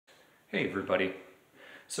Hey everybody.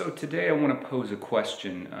 So today I want to pose a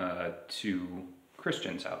question to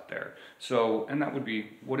Christians out there. And that would be,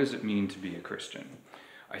 what does it mean to be a Christian?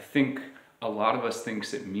 I think a lot of us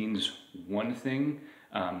thinks it means one thing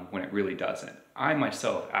when it really doesn't. I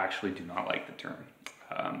myself actually do not like the term.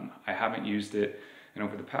 I haven't used it, and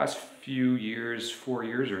over the past few years, 4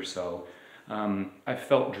 years or so, I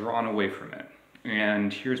felt drawn away from it.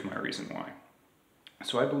 And here's my reason why.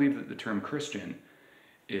 So I believe that the term Christian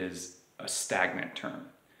is a stagnant term.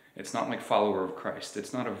 It's not like follower of Christ.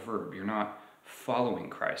 It's not a verb. You're not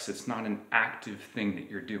following Christ. It's not an active thing that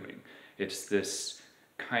you're doing. It's this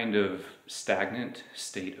kind of stagnant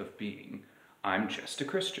state of being. I'm just a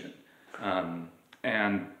Christian.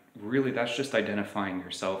 And really that's just identifying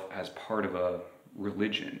yourself as part of a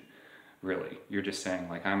religion, really. You're just saying,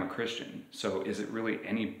 like, I'm a Christian. So is it really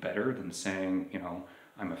any better than saying,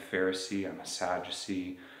 I'm a Pharisee, I'm a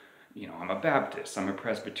Sadducee, I'm a Baptist, I'm a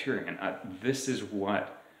Presbyterian. This is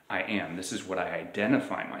what I am. This is what I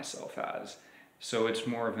identify myself as. So it's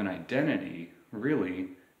more of an identity,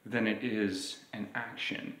 really, than it is an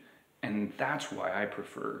action. And that's why I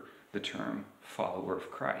prefer the term follower of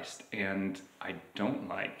Christ. And I don't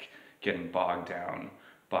like getting bogged down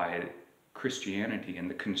by Christianity and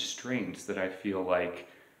the constraints that I feel like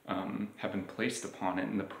have been placed upon it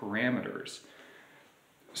and the parameters.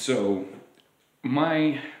 So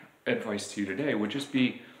my advice to you today would just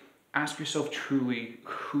be, ask yourself truly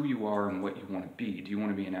who you are and what you want to be. Do you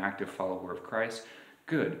want to be an active follower of Christ?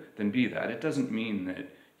 Good, then be that. It doesn't mean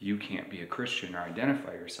that you can't be a Christian or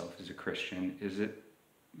identify yourself as a Christian.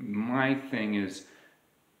 My thing is,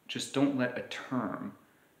 just don't let a term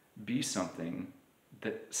be something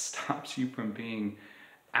that stops you from being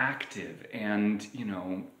active and,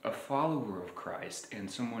 a follower of Christ and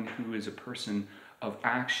someone who is a person of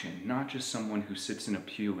action, not just someone who sits in a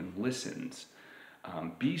pew and listens.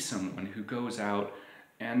 Be someone who goes out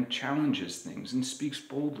and challenges things and speaks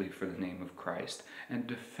boldly for the name of Christ and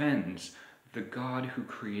defends the God who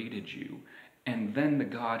created you and then the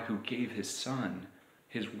God who gave his son,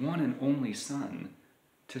 his one and only son,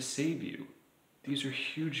 to save you. These are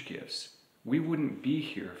huge gifts. We wouldn't be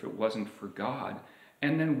here if it wasn't for God,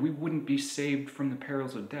 and then we wouldn't be saved from the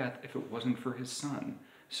perils of death if it wasn't for his son.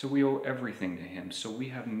 So we owe everything to him, so we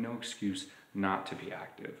have no excuse not to be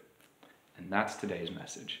active. And that's today's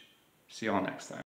message. See y'all next time.